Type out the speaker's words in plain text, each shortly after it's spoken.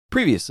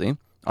Previously,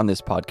 on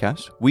this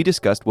podcast, we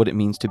discussed what it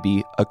means to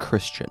be a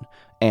Christian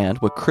and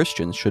what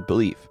Christians should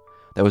believe.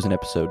 That was in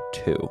episode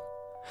 2.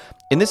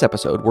 In this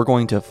episode, we're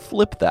going to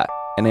flip that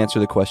and answer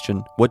the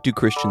question, what do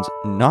Christians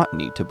not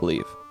need to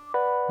believe?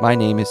 My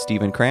name is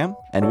Stephen Cram,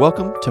 and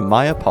welcome to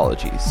My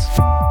Apologies.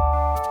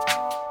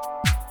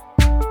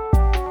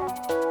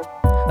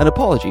 An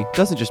apology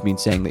doesn't just mean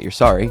saying that you're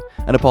sorry.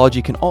 An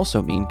apology can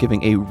also mean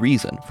giving a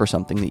reason for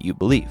something that you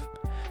believe.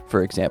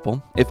 For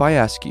example, if I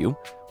ask you,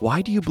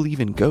 why do you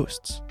believe in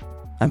ghosts?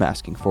 I'm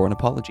asking for an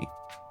apology.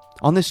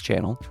 On this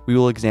channel, we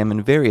will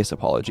examine various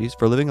apologies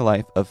for living a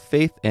life of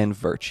faith and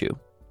virtue.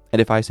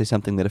 And if I say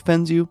something that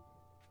offends you,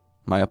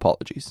 my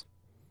apologies.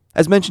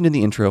 As mentioned in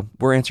the intro,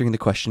 we're answering the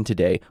question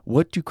today,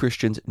 what do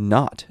Christians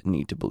not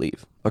need to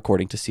believe,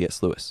 according to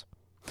C.S. Lewis?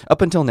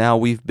 Up until now,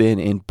 we've been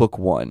in Book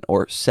 1,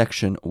 or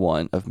Section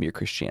 1 of Mere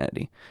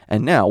Christianity,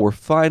 and now we're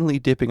finally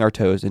dipping our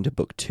toes into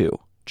Book 2,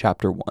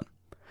 Chapter 1.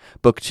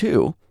 Book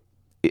 2,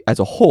 as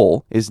a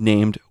whole, is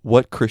named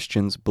What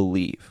Christians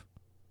Believe.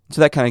 So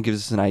that kind of gives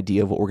us an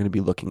idea of what we're going to be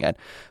looking at.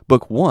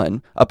 Book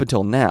 1, up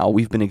until now,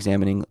 we've been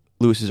examining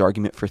Lewis's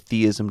argument for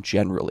theism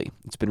generally.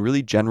 It's been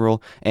really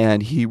general,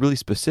 and he really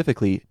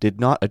specifically did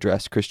not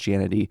address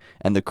Christianity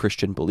and the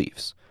Christian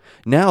beliefs.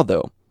 Now,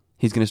 though,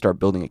 he's going to start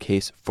building a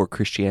case for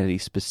Christianity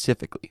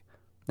specifically,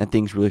 and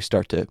things really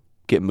start to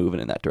get moving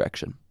in that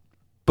direction.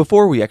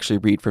 Before we actually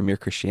read from Mere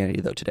Christianity,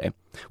 though, today,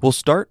 we'll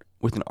start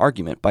with an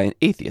argument by an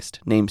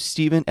atheist named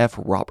Stephen F.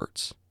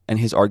 Roberts and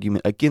his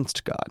argument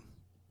against God.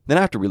 Then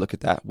after we look at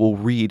that, we'll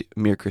read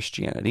Mere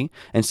Christianity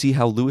and see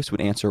how Lewis would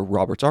answer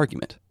Roberts'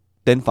 argument.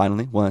 Then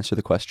finally, we'll answer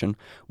the question,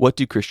 what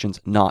do Christians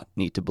not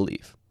need to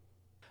believe?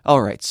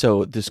 All right,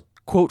 so this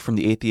quote from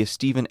the atheist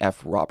Stephen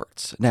F.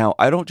 Roberts. Now,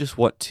 I don't just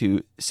want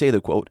to say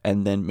the quote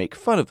and then make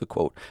fun of the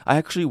quote. I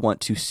actually want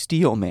to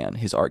steel-man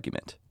his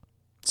argument.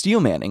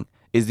 Steel-manning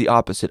is the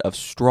opposite of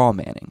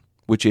straw-manning,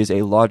 which is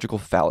a logical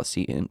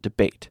fallacy in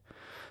debate.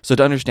 So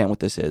to understand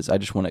what this is, I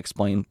just want to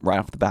explain right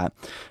off the bat.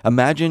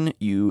 Imagine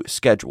you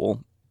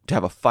schedule to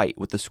have a fight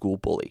with the school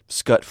bully,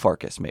 Scut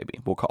Farkus maybe,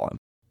 we'll call him.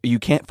 You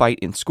can't fight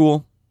in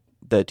school.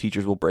 The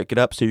teachers will break it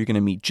up, so you're going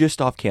to meet just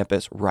off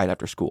campus right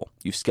after school.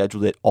 You've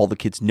scheduled it, all the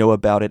kids know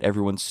about it,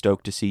 everyone's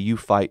stoked to see you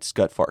fight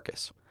Scut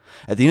Farkus.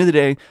 At the end of the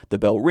day, the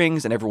bell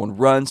rings and everyone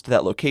runs to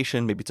that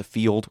location, maybe it's a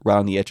field right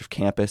on the edge of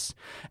campus,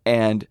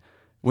 and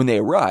when they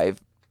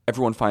arrive,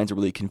 everyone finds a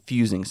really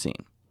confusing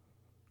scene.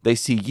 They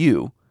see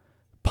you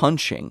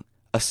punching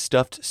a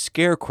stuffed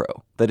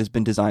scarecrow that has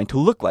been designed to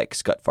look like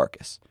Scut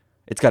Farkus.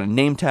 It's got a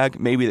name tag,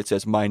 maybe that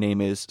says, my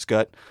name is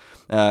Scut,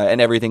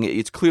 and everything.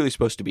 It's clearly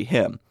supposed to be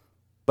him.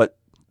 But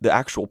the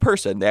actual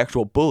person, the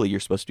actual bully you're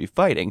supposed to be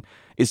fighting,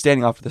 is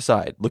standing off to the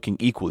side, looking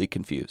equally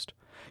confused.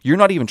 You're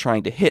not even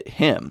trying to hit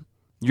him.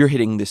 You're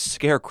hitting this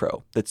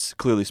scarecrow that's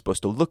clearly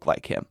supposed to look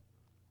like him.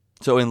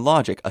 So in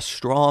logic, a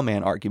straw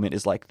man argument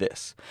is like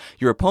this.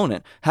 Your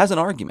opponent has an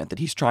argument that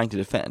he's trying to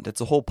defend. It's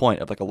the whole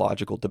point of like a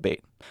logical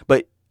debate.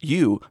 But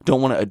you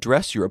don't want to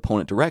address your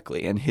opponent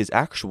directly and his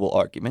actual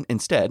argument.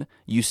 Instead,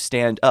 you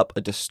stand up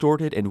a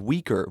distorted and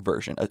weaker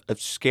version, a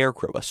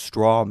scarecrow, a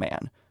straw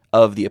man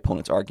of the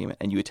opponent's argument,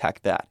 and you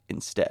attack that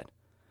instead.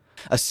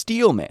 A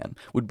steel man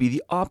would be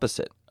the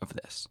opposite of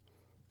this.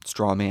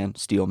 Straw man,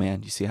 steel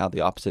man, you see how the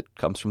opposite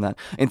comes from that?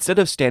 Instead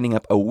of standing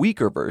up a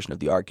weaker version of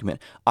the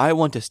argument, I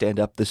want to stand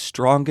up the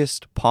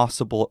strongest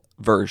possible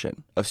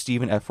version of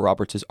Stephen F.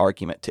 Roberts'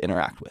 argument to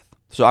interact with.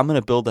 So I'm going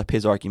to build up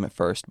his argument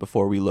first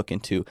before we look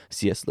into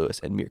C.S.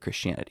 Lewis and Mere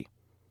Christianity.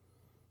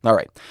 All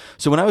right,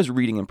 so when I was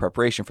reading in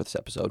preparation for this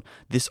episode,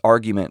 this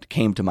argument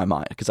came to my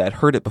mind because I had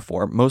heard it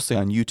before, mostly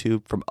on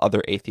YouTube from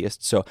other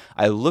atheists. So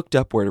I looked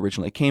up where it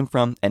originally came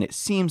from, and it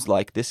seems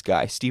like this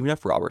guy, Stephen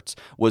F. Roberts,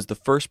 was the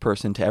first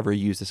person to ever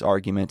use this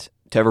argument,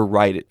 to ever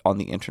write it on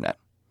the internet.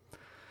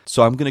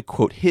 So I'm going to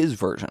quote his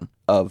version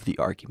of the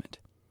argument.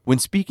 When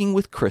speaking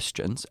with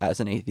Christians as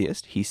an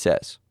atheist, he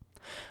says,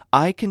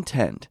 I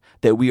contend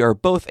that we are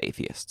both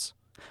atheists.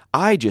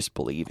 I just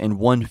believe in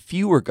one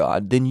fewer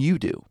God than you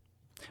do.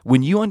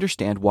 When you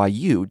understand why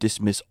you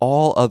dismiss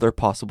all other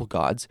possible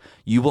gods,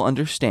 you will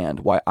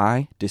understand why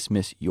I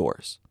dismiss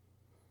yours.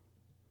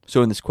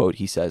 So in this quote,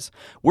 he says,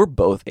 we're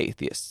both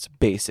atheists,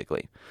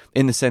 basically,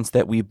 in the sense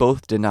that we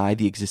both deny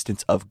the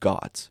existence of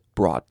gods,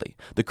 broadly.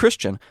 The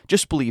Christian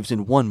just believes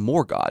in one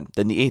more God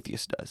than the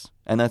atheist does,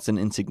 and that's an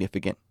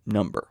insignificant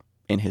number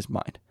in his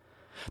mind.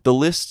 The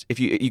list, if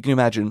you can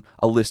imagine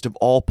a list of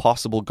all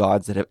possible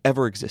gods that have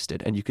ever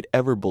existed and you could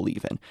ever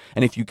believe in,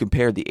 and if you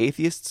compare the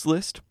atheist's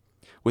list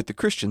with the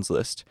Christian's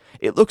list,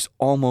 it looks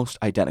almost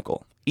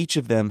identical. Each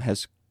of them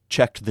has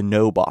checked the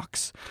no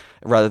box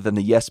rather than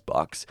the yes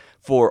box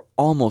for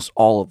almost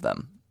all of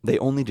them. They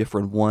only differ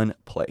in one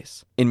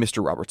place. In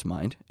Mr. Roberts'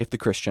 mind, if the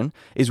Christian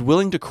is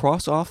willing to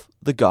cross off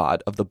the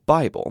God of the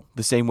Bible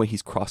the same way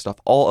he's crossed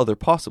off all other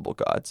possible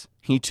gods,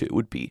 he too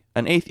would be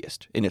an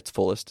atheist in its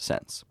fullest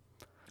sense.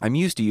 I'm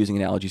used to using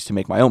analogies to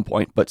make my own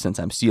point, but since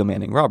I'm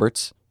steel-manning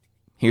Roberts,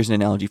 here's an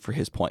analogy for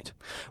his point.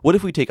 What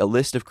if we take a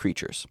list of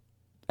creatures,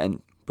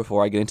 and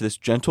before I get into this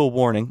gentle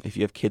warning, if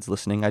you have kids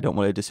listening, I don't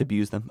want to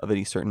disabuse them of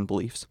any certain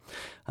beliefs.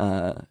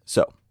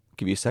 So,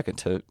 give you a second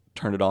to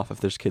turn it off if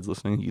there's kids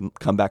listening. You can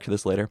come back to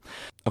this later.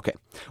 Okay,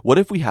 what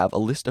if we have a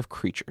list of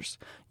creatures?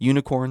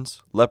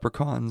 Unicorns,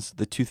 leprechauns,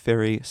 the Tooth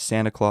Fairy,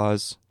 Santa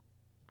Claus.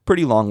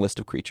 Pretty long list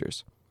of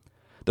creatures.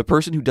 The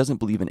person who doesn't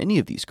believe in any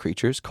of these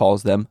creatures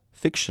calls them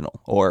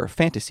fictional or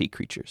fantasy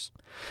creatures.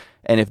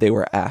 And if they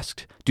were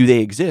asked, do they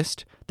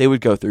exist? They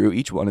would go through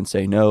each one and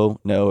say, no,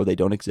 they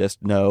don't exist,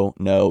 no,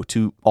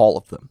 to all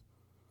of them.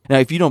 Now,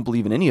 if you don't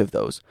believe in any of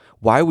those,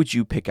 why would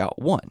you pick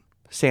out one,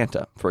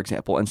 Santa, for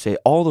example, and say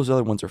all those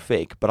other ones are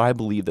fake, but I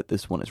believe that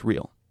this one is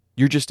real?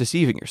 You're just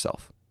deceiving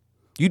yourself.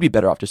 You'd be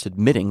better off just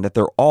admitting that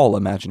they're all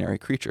imaginary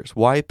creatures.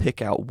 Why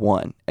pick out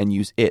one and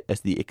use it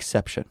as the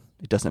exception?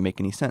 It doesn't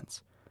make any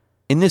sense.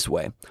 In this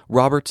way,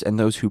 Roberts and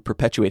those who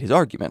perpetuate his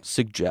argument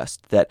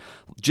suggest that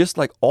just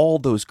like all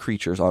those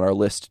creatures on our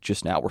list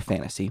just now were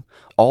fantasy,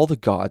 all the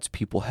gods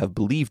people have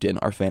believed in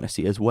are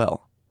fantasy as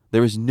well.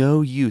 There is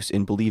no use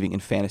in believing in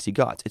fantasy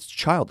gods. It's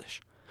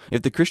childish.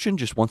 If the Christian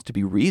just wants to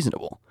be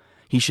reasonable,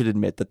 he should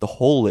admit that the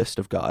whole list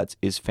of gods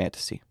is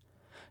fantasy,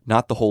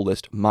 not the whole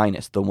list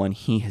minus the one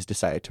he has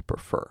decided to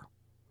prefer.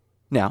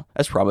 Now,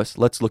 as promised,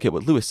 let's look at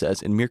what Lewis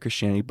says in Mere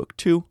Christianity, Book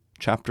 2,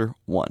 Chapter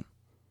 1.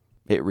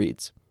 It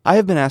reads, I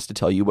have been asked to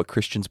tell you what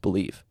Christians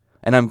believe,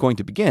 and I'm going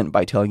to begin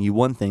by telling you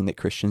one thing that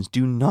Christians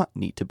do not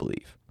need to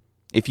believe.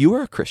 If you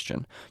are a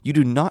Christian, you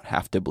do not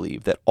have to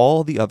believe that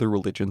all the other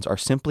religions are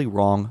simply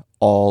wrong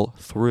all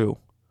through.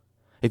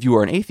 If you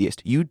are an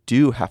atheist, you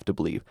do have to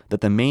believe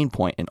that the main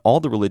point in all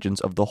the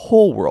religions of the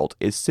whole world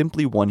is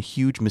simply one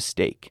huge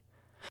mistake.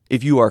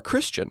 If you are a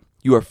Christian,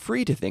 you are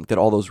free to think that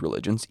all those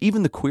religions,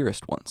 even the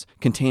queerest ones,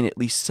 contain at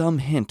least some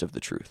hint of the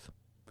truth.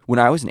 When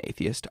I was an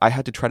atheist, I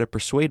had to try to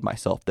persuade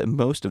myself that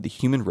most of the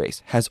human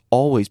race has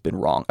always been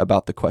wrong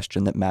about the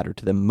question that mattered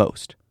to them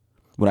most.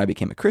 When I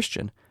became a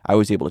Christian, I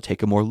was able to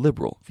take a more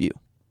liberal view.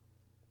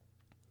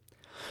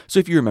 So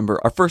if you remember,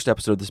 our first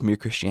episode of this Mere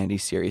Christianity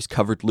series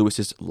covered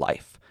Lewis's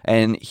life,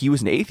 and he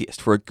was an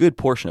atheist for a good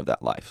portion of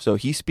that life, so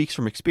he speaks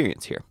from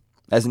experience here.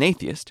 As an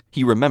atheist,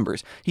 he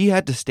remembers he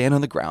had to stand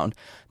on the ground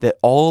that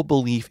all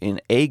belief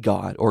in a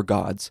god or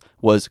gods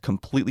was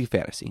completely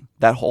fantasy.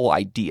 That whole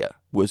idea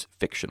was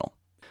fictional.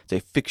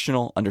 It's a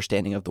fictional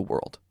understanding of the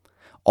world.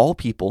 All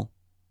people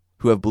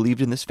who have believed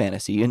in this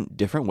fantasy in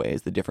different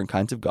ways, the different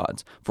kinds of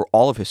gods, for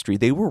all of history,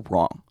 they were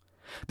wrong.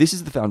 This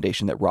is the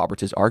foundation that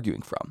Roberts is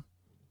arguing from.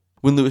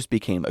 When Lewis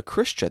became a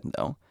Christian,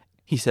 though,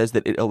 he says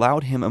that it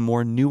allowed him a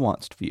more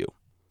nuanced view.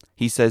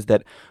 He says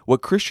that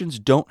what Christians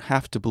don't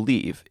have to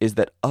believe is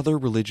that other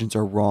religions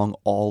are wrong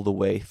all the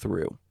way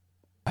through.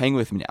 Hang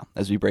with me now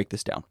as we break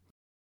this down.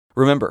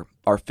 Remember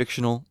our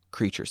fictional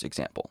creatures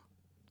example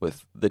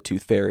with the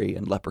Tooth Fairy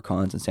and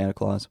leprechauns and Santa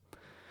Claus.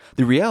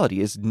 The reality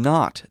is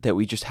not that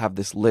we just have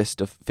this list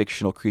of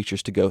fictional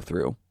creatures to go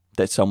through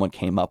that someone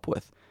came up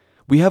with.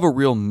 We have a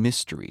real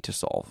mystery to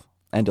solve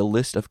and a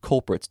list of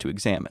culprits to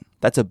examine.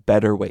 That's a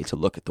better way to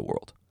look at the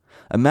world.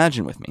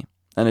 Imagine with me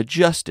an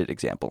adjusted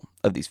example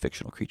of these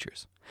fictional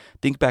creatures.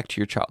 Think back to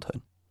your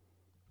childhood.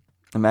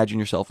 Imagine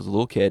yourself as a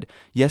little kid.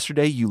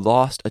 Yesterday, you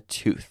lost a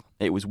tooth.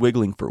 It was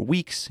wiggling for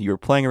weeks. You were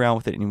playing around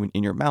with it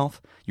in your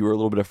mouth. You were a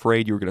little bit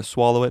afraid you were going to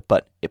swallow it,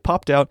 but it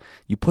popped out.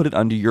 You put it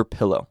under your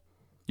pillow.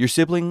 Your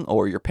sibling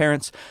or your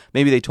parents,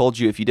 maybe they told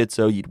you if you did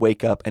so, you'd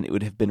wake up and it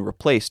would have been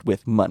replaced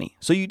with money.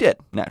 So you did,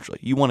 naturally.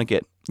 You want to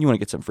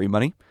get some free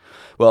money.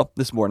 Well,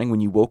 this morning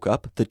when you woke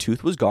up, the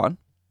tooth was gone,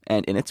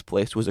 and in its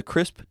place was a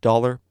crisp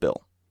dollar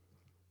bill.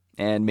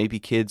 And maybe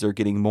kids are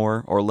getting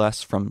more or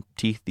less from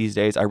teeth these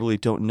days. I really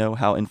don't know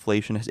how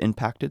inflation has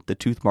impacted the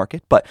tooth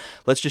market, but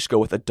let's just go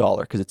with $1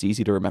 because it's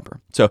easy to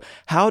remember. So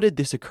how did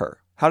this occur?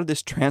 How did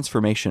this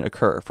transformation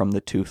occur from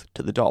the tooth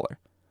to the dollar?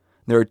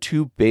 There are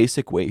two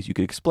basic ways you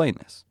could explain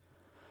this.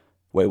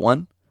 Way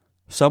one,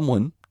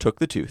 someone took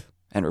the tooth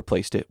and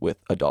replaced it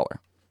with $1.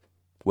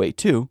 Way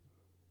two,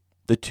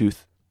 the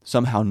tooth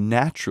somehow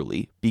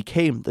naturally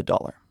became the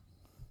dollar.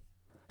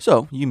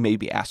 So you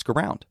maybe ask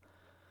around.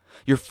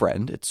 Your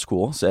friend at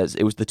school says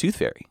it was the Tooth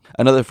Fairy.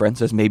 Another friend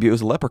says maybe it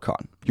was a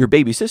leprechaun. Your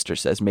baby sister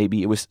says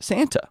maybe it was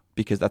Santa,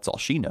 because that's all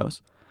she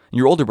knows. And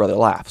your older brother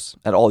laughs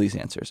at all these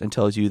answers and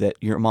tells you that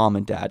your mom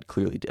and dad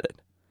clearly did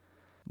it.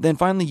 Then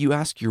finally you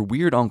ask your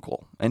weird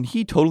uncle, and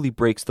he totally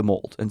breaks the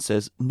mold and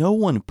says no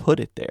one put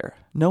it there.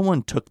 No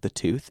one took the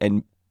tooth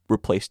and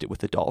replaced it with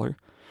 $1.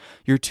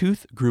 Your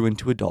tooth grew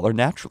into $1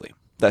 naturally.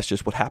 That's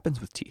just what happens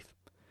with teeth.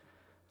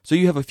 So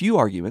you have a few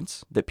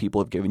arguments that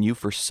people have given you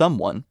for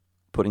someone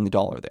putting the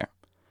 $1 there.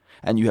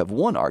 And you have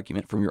one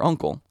argument from your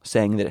uncle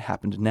saying that it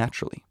happened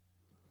naturally.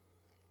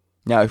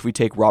 Now, if we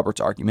take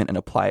Robert's argument and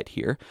apply it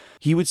here,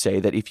 he would say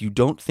that if you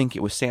don't think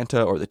it was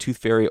Santa or the Tooth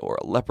Fairy or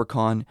a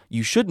leprechaun,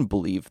 you shouldn't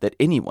believe that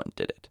anyone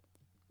did it.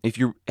 If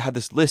you had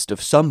this list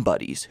of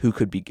somebodies who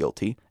could be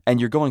guilty, and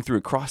you're going through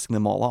and crossing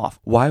them all off,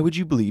 why would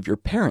you believe your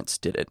parents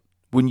did it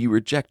when you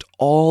reject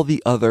all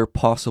the other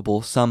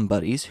possible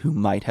somebodies who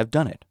might have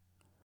done it?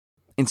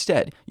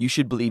 Instead, you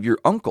should believe your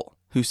uncle,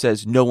 who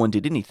says no one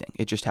did anything,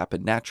 it just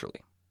happened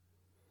naturally.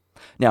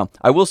 Now,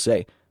 I will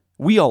say,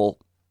 We all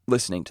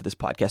listening to this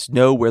podcast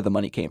know where the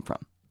money came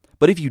from.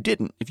 But if you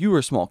didn't, if you were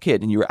a small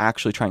kid and you were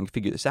actually trying to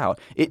figure this out,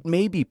 it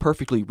may be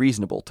perfectly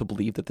reasonable to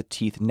believe that the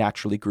teeth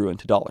naturally grew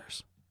into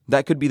dollars.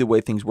 That could be the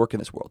way things work in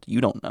this world. You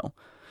don't know.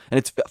 And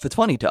it's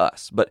funny to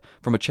us, but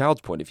from a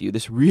child's point of view,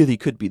 this really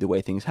could be the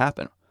way things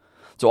happen.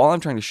 So all I'm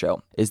trying to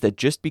show is that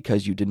just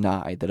because you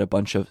deny that a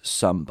bunch of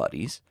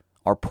somebodies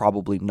are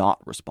probably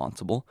not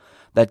responsible,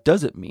 that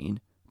doesn't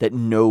mean that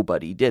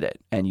nobody did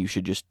it, and you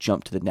should just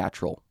jump to the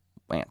natural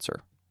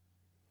answer.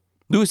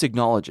 Lewis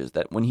acknowledges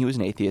that when he was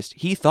an atheist,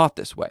 he thought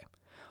this way.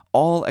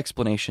 All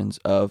explanations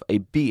of a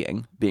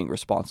being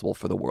responsible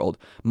for the world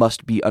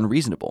must be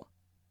unreasonable.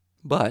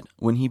 But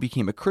when he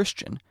became a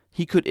Christian,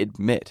 he could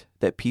admit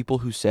that people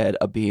who said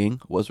a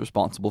being was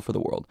responsible for the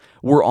world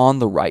were on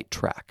the right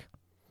track.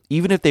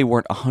 Even if they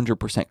weren't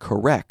 100%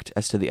 correct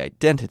as to the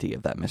identity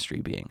of that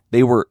mystery being,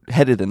 they were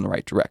headed in the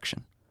right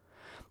direction.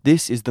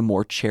 This is the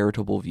more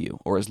charitable view,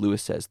 or as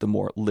Lewis says, the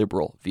more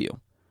liberal view.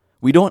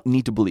 We don't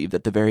need to believe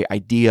that the very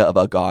idea of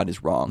a God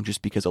is wrong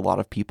just because a lot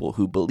of people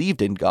who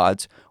believed in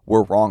gods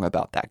were wrong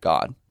about that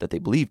God that they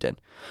believed in.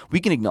 We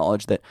can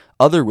acknowledge that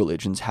other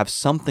religions have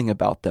something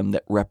about them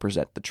that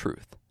represent the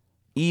truth,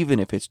 even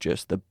if it's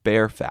just the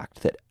bare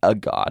fact that a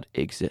God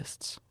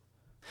exists.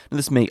 Now,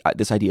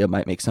 this idea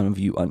might make some of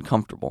you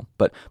uncomfortable,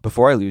 but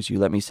before I lose you,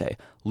 let me say,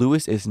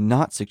 Lewis is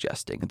not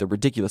suggesting the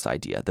ridiculous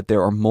idea that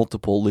there are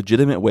multiple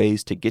legitimate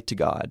ways to get to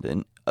God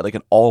in like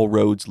an all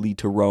roads lead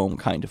to Rome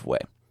kind of way.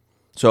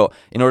 So,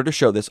 in order to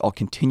show this, I'll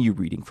continue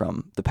reading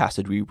from the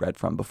passage we read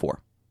from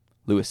before.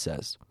 Lewis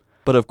says,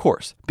 "But of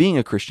course, being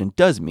a Christian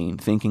does mean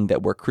thinking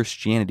that where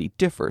Christianity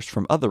differs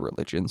from other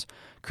religions,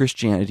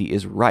 Christianity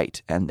is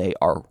right and they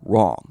are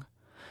wrong.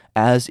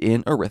 As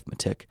in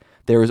arithmetic,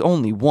 there is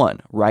only one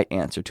right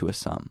answer to a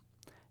sum,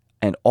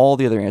 and all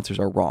the other answers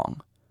are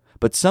wrong.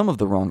 But some of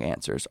the wrong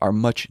answers are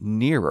much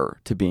nearer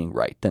to being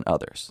right than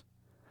others."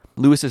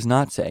 Lewis is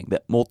not saying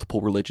that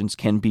multiple religions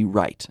can be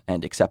right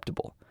and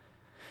acceptable.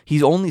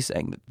 He's only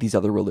saying that these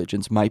other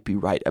religions might be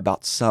right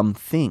about some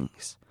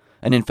things.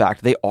 And in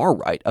fact, they are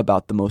right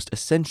about the most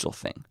essential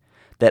thing,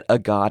 that a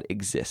God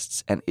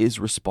exists and is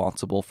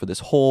responsible for this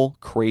whole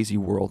crazy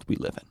world we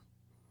live in.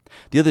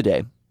 The other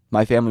day,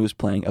 my family was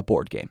playing a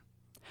board game.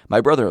 My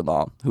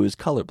brother-in-law, who is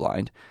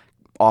colorblind,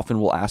 often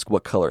will ask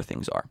what color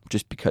things are,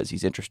 just because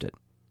he's interested.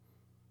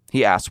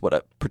 He asked what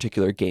a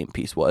particular game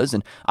piece was,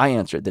 and I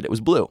answered that it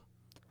was blue.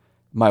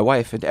 My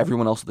wife and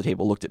everyone else at the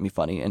table looked at me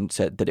funny and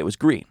said that it was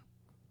green.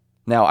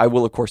 Now, I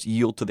will, of course,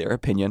 yield to their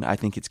opinion. I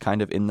think it's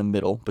kind of in the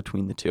middle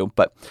between the two,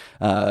 but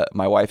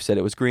my wife said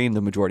it was green.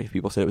 The majority of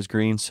people said it was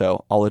green,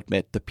 so I'll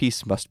admit the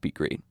piece must be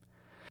green.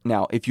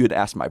 Now, if you had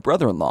asked my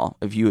brother-in-law,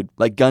 if you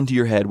had gun to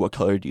your head, what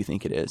color do you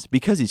think it is?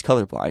 Because he's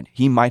colorblind,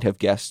 he might have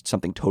guessed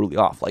something totally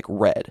off, like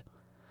red.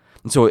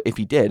 And so if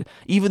he did,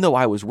 even though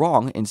I was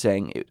wrong in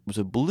saying it was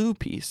a blue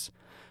piece,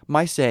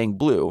 my saying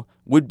blue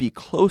would be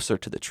closer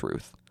to the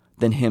truth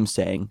than him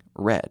saying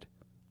red.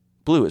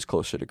 Blue is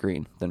closer to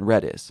green than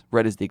red is.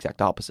 Red is the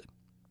exact opposite.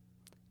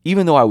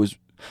 Even though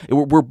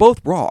we're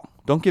both wrong.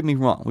 Don't get me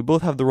wrong. We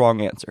both have the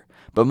wrong answer.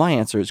 But my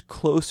answer is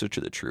closer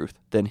to the truth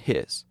than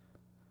his.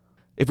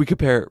 If we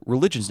compare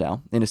religions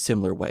now in a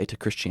similar way to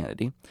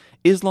Christianity,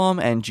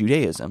 Islam and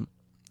Judaism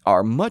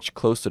are much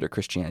closer to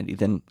Christianity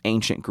than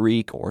ancient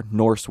Greek or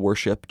Norse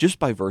worship just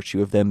by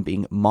virtue of them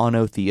being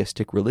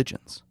monotheistic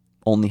religions,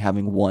 only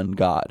having one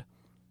God.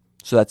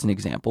 So that's an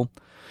example.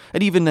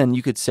 And even then,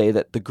 you could say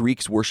that the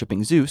Greeks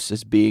worshiping Zeus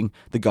as being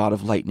the god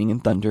of lightning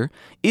and thunder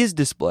is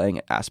displaying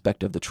an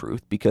aspect of the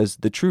truth because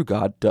the true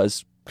God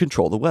does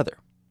control the weather.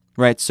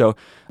 Right, so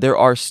there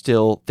are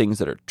still things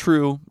that are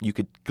true. You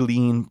could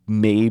glean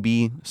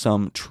maybe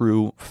some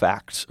true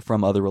facts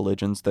from other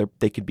religions.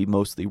 They could be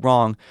mostly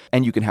wrong.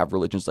 And you can have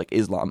religions like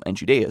Islam and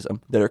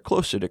Judaism that are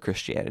closer to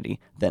Christianity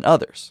than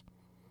others.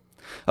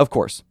 Of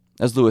course,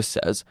 as Lewis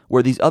says,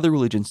 where these other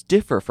religions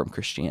differ from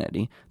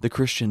Christianity, the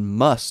Christian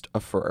must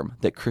affirm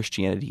that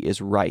Christianity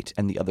is right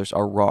and the others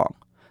are wrong.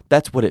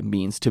 That's what it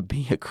means to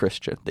be a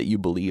Christian, that you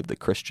believe the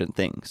Christian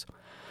things.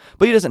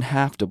 But he doesn't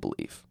have to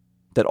believe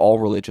that all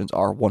religions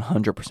are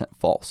 100%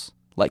 false,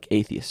 like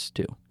atheists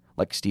do,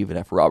 like Stephen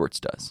F. Roberts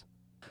does.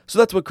 So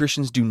that's what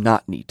Christians do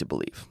not need to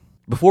believe.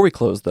 Before we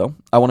close, though,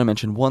 I want to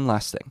mention one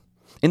last thing.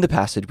 In the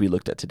passage we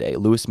looked at today,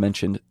 Lewis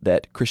mentioned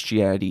that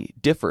Christianity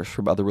differs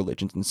from other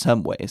religions in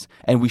some ways,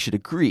 and we should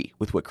agree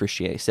with what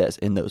Christianity says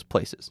in those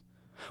places.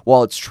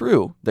 While it's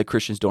true that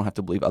Christians don't have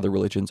to believe other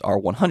religions are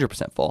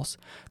 100% false,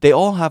 they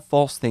all have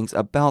false things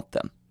about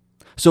them.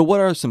 So what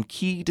are some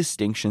key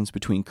distinctions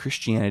between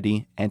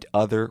Christianity and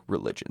other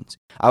religions?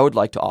 I would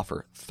like to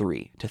offer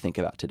 3 to think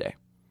about today.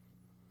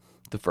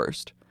 The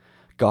first,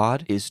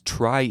 God is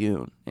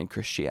triune in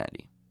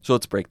Christianity. So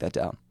let's break that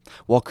down.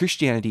 While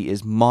Christianity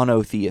is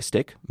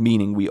monotheistic,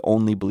 meaning we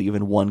only believe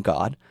in one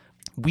God,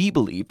 we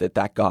believe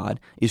that God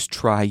is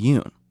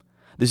triune.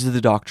 This is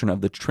the doctrine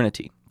of the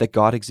Trinity, that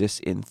God exists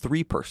in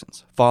 3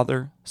 persons,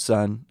 Father,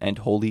 Son, and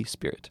Holy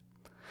Spirit.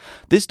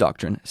 This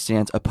doctrine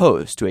stands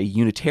opposed to a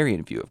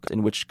Unitarian view of God,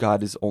 in which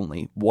God is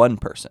only one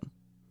person.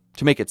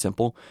 To make it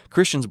simple,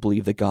 Christians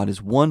believe that God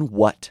is one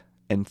what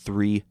and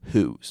three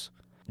whos.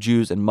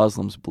 Jews and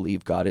Muslims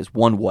believe God is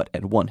one what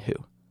and one who.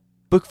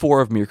 Book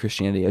 4 of Mere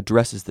Christianity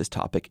addresses this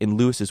topic in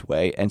Lewis's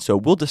way, and so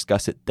we'll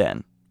discuss it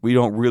then. We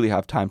don't really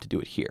have time to do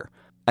it here.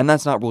 And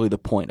that's not really the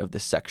point of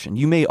this section.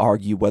 You may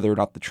argue whether or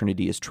not the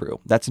Trinity is true.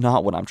 That's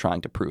not what I'm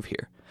trying to prove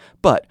here.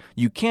 But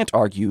you can't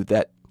argue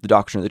that the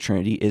doctrine of the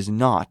Trinity is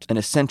not an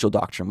essential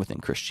doctrine within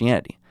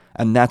Christianity.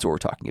 And that's what we're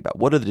talking about.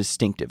 What are the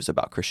distinctives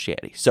about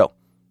Christianity? So,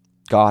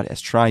 God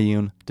as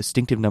triune,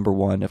 distinctive number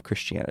 1 of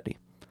Christianity.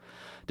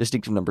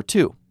 Distinctive number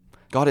 2,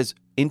 God is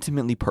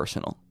intimately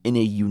personal in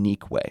a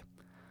unique way.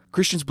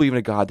 Christians believe in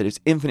a God that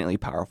is infinitely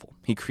powerful.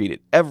 He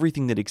created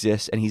everything that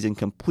exists, and he's in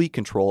complete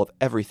control of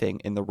everything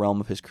in the realm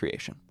of his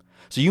creation.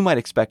 So you might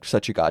expect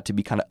such a God to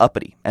be kind of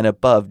uppity and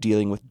above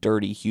dealing with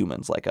dirty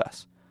humans like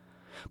us.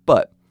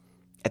 But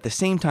at the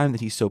same time that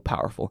he's so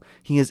powerful,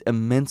 he is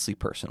immensely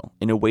personal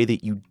in a way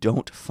that you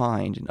don't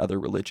find in other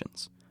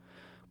religions.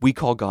 We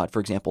call God, for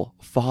example,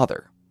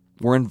 Father.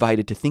 We're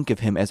invited to think of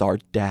him as our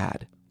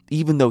dad,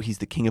 even though he's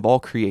the king of all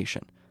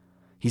creation.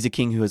 He's a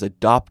king who has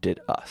adopted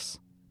us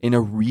in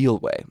a real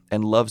way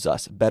and loves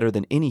us better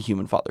than any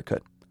human father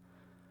could.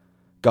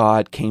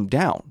 God came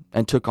down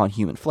and took on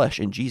human flesh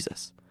in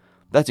Jesus.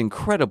 That's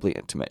incredibly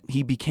intimate.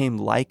 He became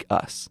like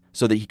us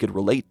so that he could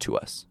relate to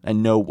us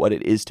and know what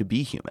it is to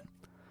be human.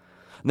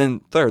 And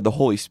then third, the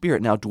Holy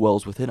Spirit now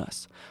dwells within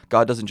us.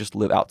 God doesn't just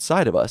live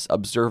outside of us,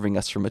 observing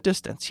us from a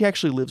distance. He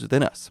actually lives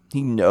within us.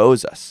 He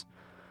knows us.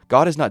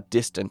 God is not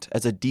distant,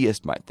 as a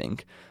deist might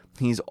think.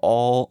 He's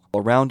all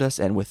around us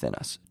and within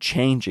us,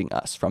 changing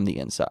us from the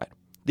inside.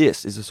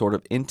 This is a sort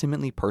of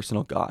intimately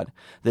personal God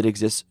that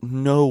exists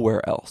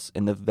nowhere else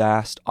in the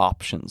vast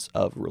options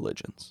of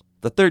religions.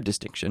 The third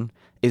distinction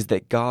is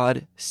that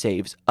God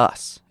saves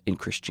us in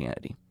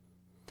Christianity.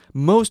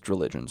 Most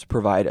religions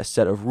provide a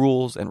set of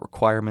rules and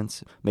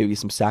requirements, maybe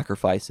some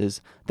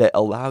sacrifices, that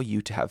allow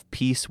you to have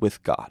peace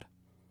with God.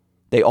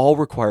 They all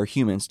require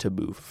humans to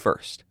move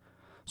first.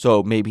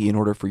 So maybe in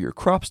order for your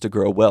crops to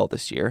grow well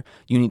this year,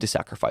 you need to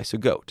sacrifice a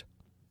goat.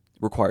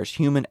 It requires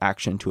human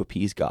action to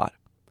appease God.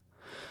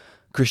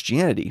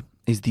 Christianity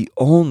is the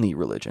only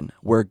religion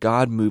where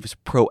God moves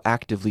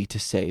proactively to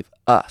save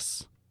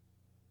us.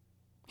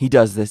 He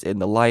does this in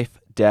the life,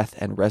 death,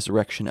 and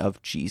resurrection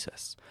of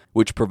Jesus,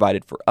 which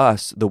provided for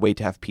us the way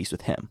to have peace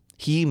with him.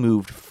 He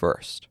moved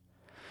first.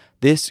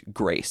 This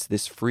grace,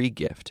 this free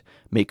gift,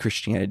 make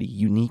Christianity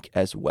unique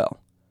as well.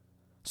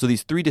 So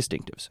these three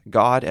distinctives,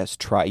 God as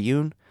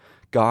triune,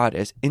 God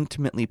as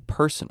intimately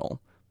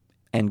personal,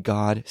 and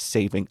God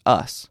saving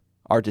us,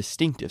 are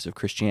distinctives of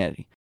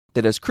Christianity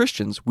that as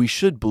Christians we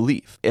should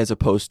believe as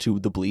opposed to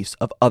the beliefs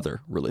of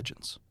other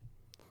religions.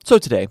 So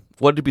today,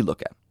 what did we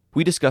look at?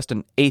 We discussed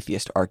an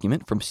atheist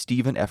argument from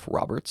Stephen F.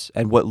 Roberts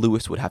and what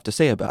Lewis would have to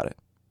say about it.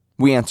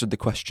 We answered the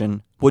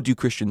question, what do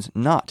Christians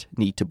not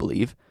need to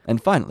believe?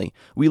 And finally,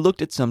 we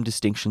looked at some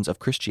distinctions of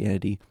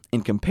Christianity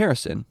in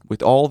comparison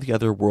with all the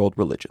other world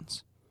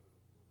religions.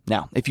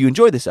 Now, if you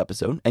enjoyed this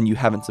episode and you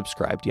haven't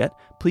subscribed yet,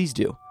 please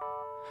do.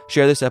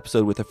 Share this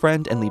episode with a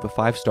friend and leave a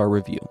 5-star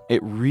review.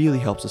 It really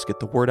helps us get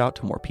the word out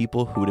to more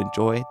people who would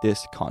enjoy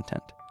this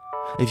content.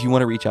 If you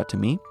want to reach out to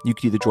me, you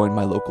can either join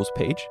my locals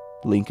page,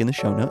 link in the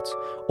show notes,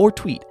 or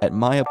tweet at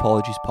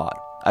myapologiespod.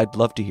 I'd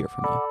love to hear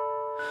from you.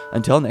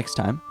 Until next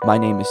time, my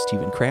name is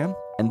Stephen Cram,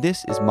 and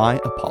this is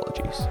My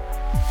Apologies.